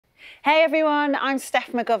Hey everyone, I'm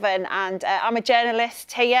Steph McGovern and I'm a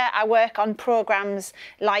journalist here. I work on programmes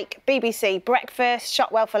like BBC Breakfast,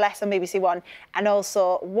 Shop Well for Less on BBC One and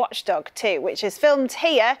also Watchdog 2, which is filmed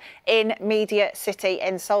here in Media City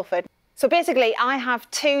in Salford. So basically, I have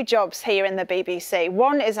two jobs here in the BBC.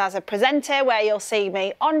 One is as a presenter, where you'll see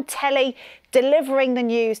me on telly delivering the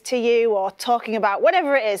news to you or talking about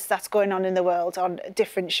whatever it is that's going on in the world on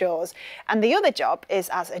different shows. And the other job is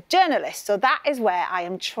as a journalist. So that is where I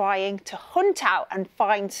am trying to hunt out and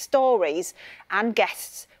find stories and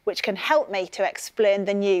guests which can help me to explain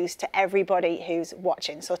the news to everybody who's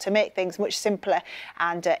watching. So to make things much simpler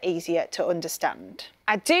and easier to understand.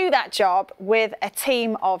 I do that job with a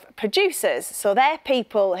team of producers. So they're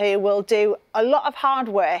people who will do a lot of hard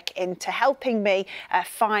work into helping me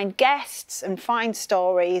find guests and find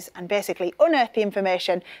stories and basically unearth the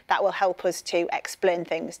information that will help us to explain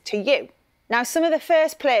things to you. Now, some of the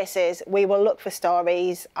first places we will look for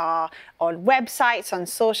stories are on websites, on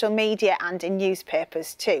social media and in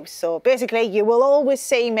newspapers too. So basically, you will always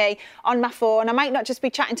see me on my phone. I might not just be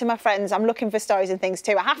chatting to my friends, I'm looking for stories and things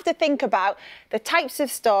too. I have to think about the types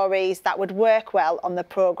of stories that would work well on the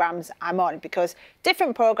programmes I'm on, because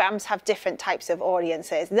different programmes have different types of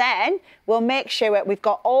audiences. Then we'll make sure we've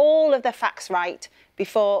got all of the facts right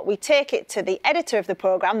before we take it to the editor of the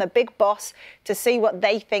programme, the big boss, to see what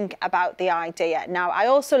they think about the idea. Now, I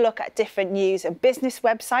also look at different news and business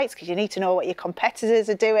websites, because you need to know what your competitors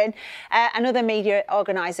are doing, and other media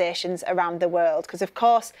organisations around the world, because of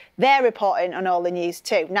course they're reporting on all the news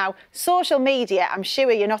too. Now, social media, I'm sure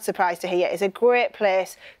you're not surprised to hear, is a great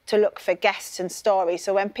place to look for guests and stories.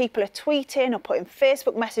 So when people are tweeting or putting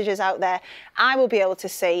Facebook messages out there, I will be able to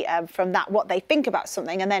see from that what they think about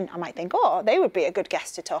something, and then I might think, oh, they would be a good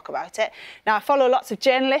guest to talk about it. Now, I follow lots of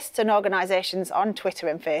journalists and organisations on Twitter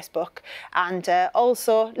and Facebook, and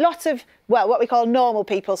also lots of, well, what we call normal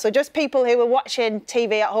people. So just people who are watching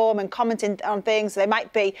TV at home and commenting on things. They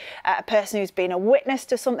might be a person who's been a witness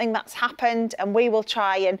to something that's happened, and we will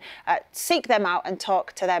try and seek them out and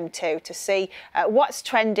talk to them too, to see what's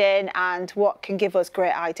trending and what can give us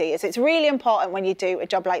great ideas. It's really important when you do a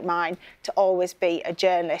job like mine to always be a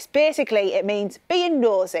journalist. Basically, it means being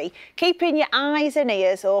nosy, keeping your eyes and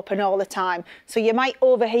ears open all the time. So you might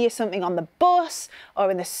overhear something on the bus or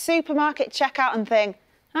in the supermarket checkout and think,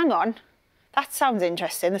 hang on, that sounds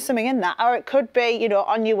interesting, there's something in that. Or it could be, you know,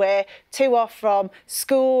 on your way to or from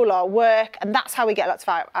school or work, and that's how we get lots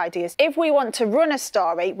of ideas. If we want to run a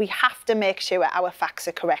story, we have to make sure our facts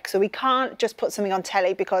are correct. So we can't just put something on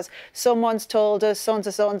telly because someone's told us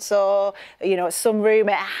so-and-so, you know, some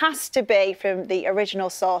rumour. It has to be from the original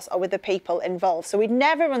source or with the people involved. So we'd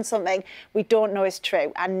never run something we don't know is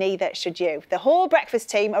true, and neither should you. The whole breakfast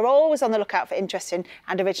team are always on the lookout for interesting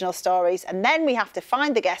and original stories, and then we have to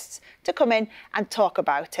find the guests to come in and talk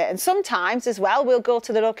about it. And sometimes as well, we'll go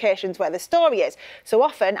to the locations where the story is. So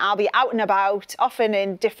often I'll be out and about, often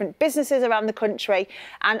in different businesses around the country.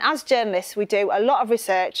 And as journalists, we do a lot of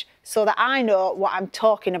research so that I know what I'm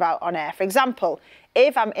talking about on air. For example,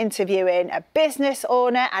 if I'm interviewing a business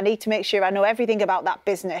owner, I need to make sure I know everything about that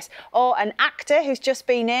business. Or an actor who's just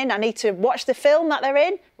been in, I need to watch the film that they're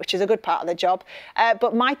in, which is a good part of the job.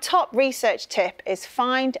 But my top research tip is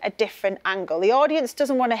find a different angle. The audience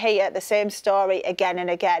doesn't want to hear the same story again and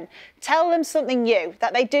again. Tell them something new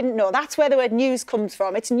that they didn't know. That's where the word news comes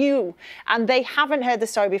from. It's new and they haven't heard the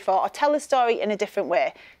story before, or tell the story in a different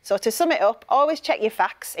way. So to sum it up, always check your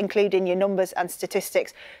facts, including your numbers and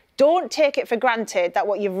statistics. Don't take it for granted that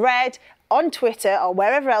what you've read on Twitter or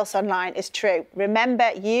wherever else online is true.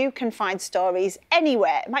 Remember, you can find stories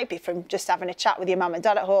anywhere. It might be from just having a chat with your mum and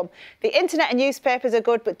dad at home. The internet and newspapers are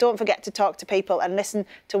good, but don't forget to talk to people and listen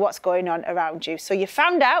to what's going on around you. So you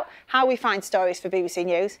found out how we find stories for BBC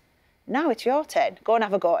News. Now it's your turn. Go and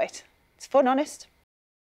have a go at it. It's fun, honest.